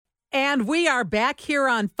And we are back here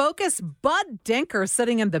on Focus. Bud Denker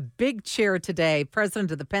sitting in the big chair today,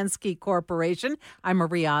 president of the Penske Corporation. I'm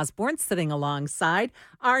Marie Osborne, sitting alongside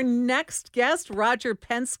our next guest, Roger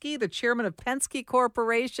Penske, the chairman of Penske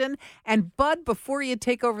Corporation. And Bud, before you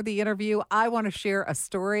take over the interview, I want to share a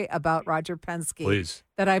story about Roger Penske. Please.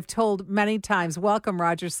 That I've told many times. Welcome,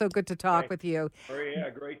 Roger. So good to talk with you. Marie,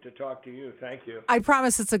 yeah, great to talk to you. Thank you. I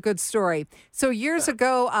promise it's a good story. So years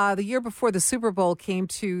ago, the year before the Super Bowl came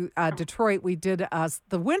to Detroit, we did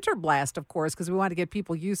the winter blast, of course, because we wanted to get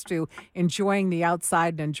people used to enjoying the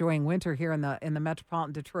outside and enjoying winter here in the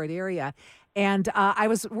metropolitan Detroit area. And I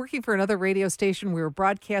was working for another radio station. We were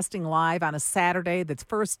broadcasting live on a Saturday, the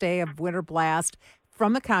first day of winter blast,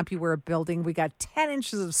 from the CompuWare building. We got 10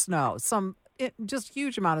 inches of snow, just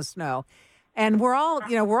huge amount of snow. And we're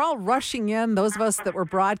all rushing in, those of us that were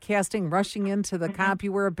broadcasting, rushing into the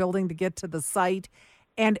CompuWare building to get to the site.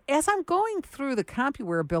 And as I'm going through the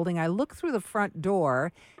CompuWare building, I look through the front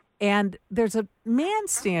door, and there's a man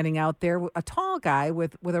standing out there, a tall guy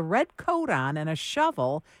with a red coat on and a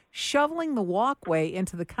shovel, shoveling the walkway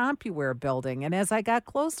into the CompuWare building. And as I got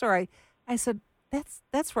closer, I said,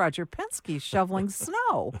 That's Roger Penske shoveling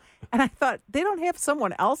snow. And I thought, they don't have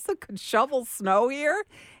someone else that could shovel snow here?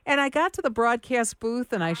 And I got to the broadcast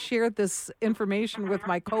booth and I shared this information with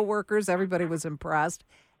my coworkers. Everybody was impressed.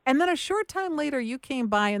 And then a short time later, you came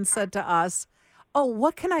by and said to us, "Oh,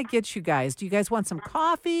 what can I get you guys? Do you guys want some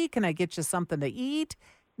coffee? Can I get you something to eat?"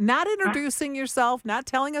 Not introducing yourself, not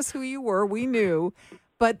telling us who you were. We knew.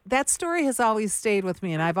 But that story has always stayed with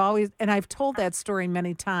me, and I've told that story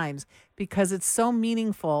many times because it's so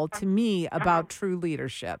meaningful to me about true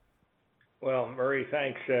leadership. Well, Marie,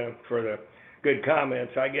 thanks for the good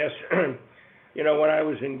comments. I guess, when I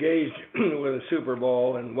was engaged with the Super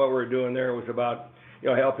Bowl and what we're doing there was about,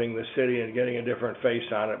 helping the city and getting a different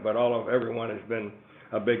face on it. But everyone has been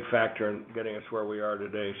a big factor in getting us where we are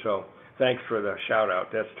today. So thanks for the shout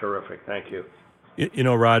out. That's terrific. Thank you.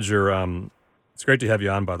 Roger, it's great to have you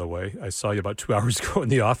on, by the way. I saw you about 2 hours ago in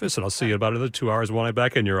the office, and I'll see you about another 2 hours when I'm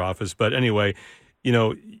back in your office. But anyway,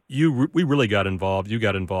 we really got involved. You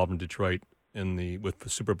got involved in Detroit with the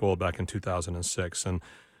Super Bowl back in 2006, and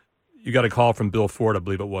you got a call from Bill Ford, I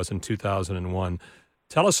believe it was, in 2001.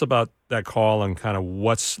 Tell us about that call and kind of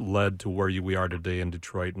what's led to where we are today in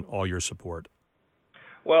Detroit and all your support.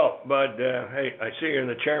 Well, Bud, hey, I see you in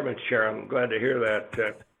the chairman's chair. I'm glad to hear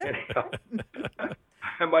that. Anyhow,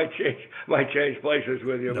 I might change places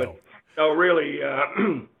with you, but no, really,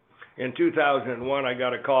 in 2001, I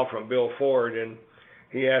got a call from Bill Ford, and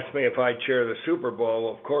he asked me if I'd chair the Super Bowl.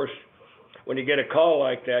 Well, of course, when you get a call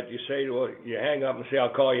like that, you hang up and say,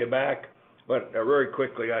 "I'll call you back." But very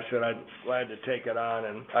quickly, I said, "I'm glad to take it on,"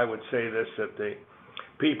 and I would say this, that the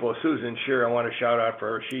people, Susan Shear, I want to shout out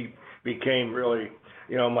for her. She became really,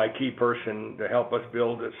 my key person to help us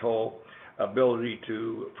build this whole ability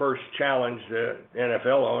to first challenge the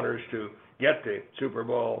NFL owners to get the Super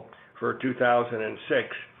Bowl for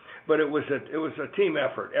 2006. But it was a team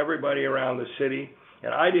effort, everybody around the city,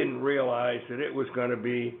 and I didn't realize that it was going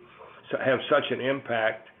to have such an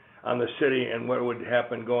impact on the city and what would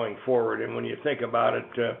happen going forward. And when you think about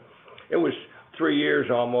it, it was 3 years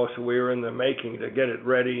almost we were in the making to get it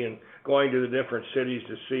ready and going to the different cities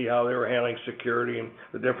to see how they were handling security and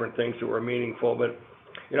the different things that were meaningful. But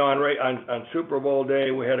on Super Bowl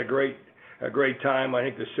day, we had a great time. I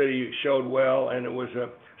think the city showed well, and it was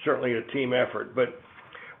certainly a team effort. But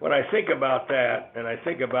when I think about that, and I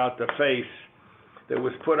think about the face that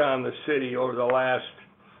was put on the city over the last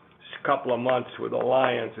couple of months with the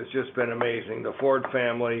Lions, it's just been amazing. The Ford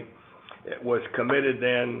family was committed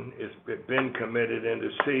then, has been committed, and to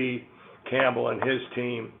see Campbell and his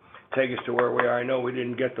team take us to where we are. I know we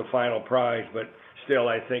didn't get the final prize, but still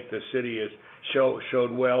I think the city has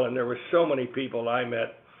showed well, and there were so many people I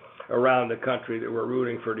met around the country that were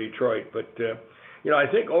rooting for Detroit. But I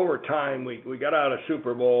think over time we got out of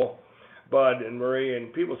Super Bowl, Bud and Marie,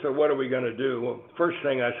 and people said, "What are we going to do?" Well, first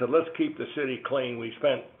thing I said, let's keep the city clean. We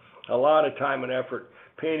spent a lot of time and effort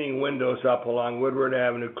painting windows up along Woodward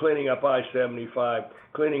Avenue, cleaning up I-75,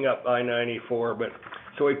 cleaning up I-94.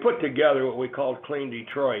 So we put together what we called Clean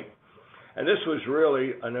Detroit. And this was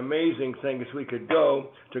really an amazing thing, because we could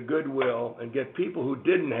go to Goodwill and get people who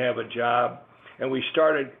didn't have a job, and we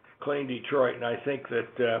started Clean Detroit. And I think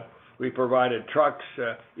that we provided trucks.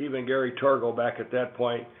 Even Gary Torgel back at that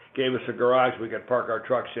point gave us a garage we could park our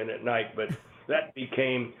trucks in at night. But that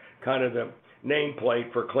became kind of the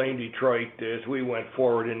nameplate for Clean Detroit as we went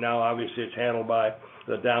forward, and now obviously it's handled by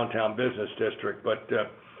the downtown business district. But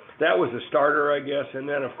that was a starter, I guess. And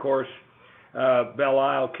then, of course, Belle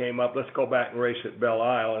Isle came up. Let's go back and race at Belle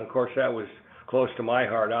Isle. And, of course, that was close to my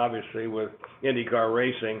heart, obviously, with IndyCar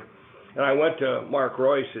racing. And I went to Mark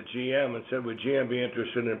Royce at GM and said, would GM be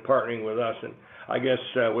interested in partnering with us? And I guess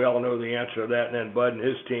we all know the answer to that. And then Bud and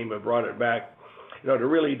his team have brought it back, to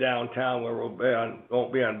really downtown where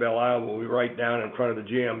won't be on Belle Isle. We'll be right down in front of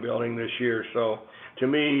the GM building this year. So to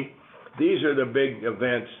me, these are the big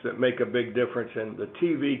events that make a big difference. And the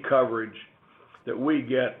TV coverage that we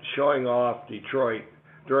get showing off Detroit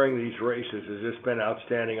during these races has just been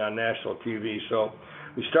outstanding on national TV. So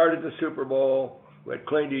we started the Super Bowl. We had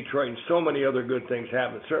Clean Detroit and so many other good things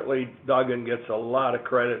happen. Certainly, Duggan gets a lot of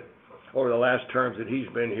credit over the last terms that he's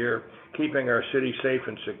been here, keeping our city safe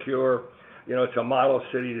and secure. It's a model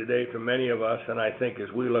city today for many of us, and I think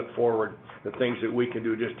as we look forward, the things that we can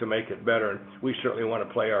do just to make it better, and we certainly want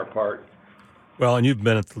to play our part. Well, and you've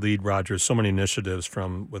been at the lead, Roger, so many initiatives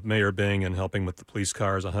with Mayor Bing and helping with the police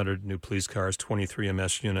cars, 100 new police cars, 23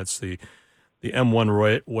 MS units, the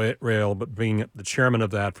M1 rail, but being the chairman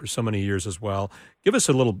of that for so many years as well. Give us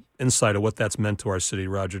a little insight of what that's meant to our city,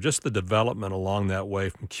 Roger, just the development along that way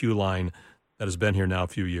from Q Line that has been here now a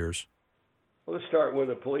few years. Well, let's start with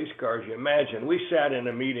the police cars. You imagine, we sat in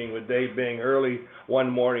a meeting with Dave Bing early one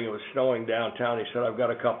morning. It was snowing downtown. He said, I've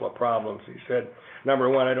got a couple of problems. He said, number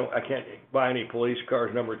one, I can't buy any police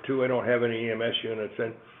cars. Number two, I don't have any EMS units.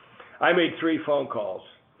 And I made 3 phone calls.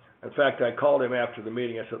 In fact, I called him after the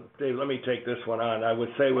meeting. I said, Dave, let me take this one on. I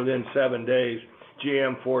would say within 7 days,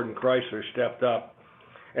 GM, Ford, and Chrysler stepped up,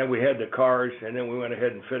 and we had the cars, and then we went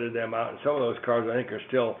ahead and fitted them out. And some of those cars, I think, are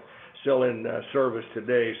still in service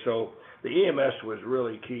today. So the EMS was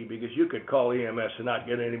really key because you could call EMS and not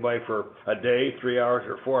get anybody for a day, 3 hours,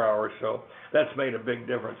 or 4 hours. So that's made a big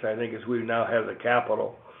difference, I think, as we now have the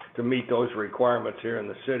capital to meet those requirements here in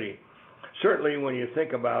the city. Certainly, when you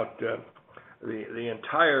think about the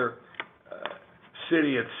entire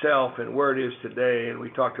city itself and where it is today, and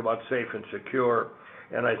we talked about safe and secure,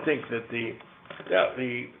 and I think that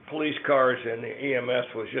the police cars and the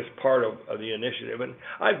EMS was just part of the initiative. And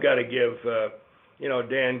I've got to give,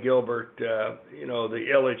 Dan Gilbert, the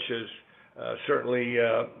Illiches, certainly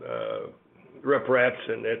Rip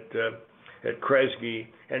Ratson at Kresge,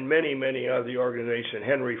 and many, many other organizations,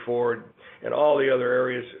 Henry Ford, and all the other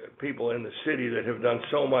areas, people in the city that have done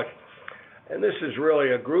so much. And this is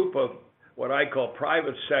really a group of what I call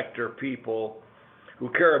private sector people who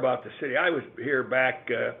care about the city. I was here back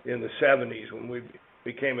in the 70s when we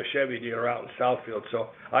became a Chevy dealer out in Southfield. So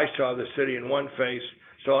I saw the city in one face,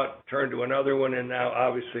 saw it turn to another one, and now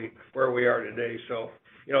obviously where we are today. So,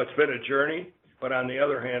 it's been a journey, but on the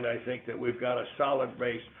other hand, I think that we've got a solid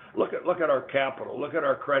base. Look at our capital, look at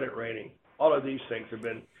our credit rating. All of these things have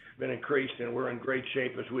been increased, and we're in great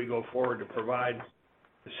shape as we go forward to provide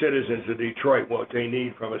the citizens of Detroit what they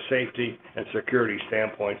need from a safety and security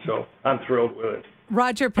standpoint. So I'm thrilled with it.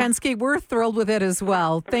 Roger Penske, we're thrilled with it as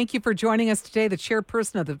well. Thank you for joining us today, the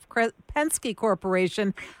chairperson of the Penske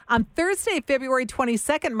Corporation. On Thursday, February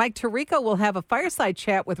 22nd, Mike Tirico will have a fireside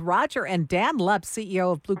chat with Roger and Dan Lepp,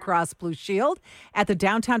 CEO of Blue Cross Blue Shield, at the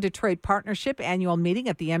Downtown Detroit Partnership annual meeting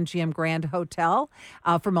at the MGM Grand Hotel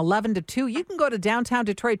from 11 to 2. You can go to Downtown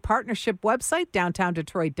Detroit Partnership website,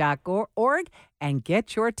 downtowndetroit.org, and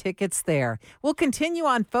get your tickets there. We'll continue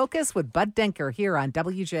on Focus with Bud Denker here on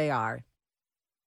WJR.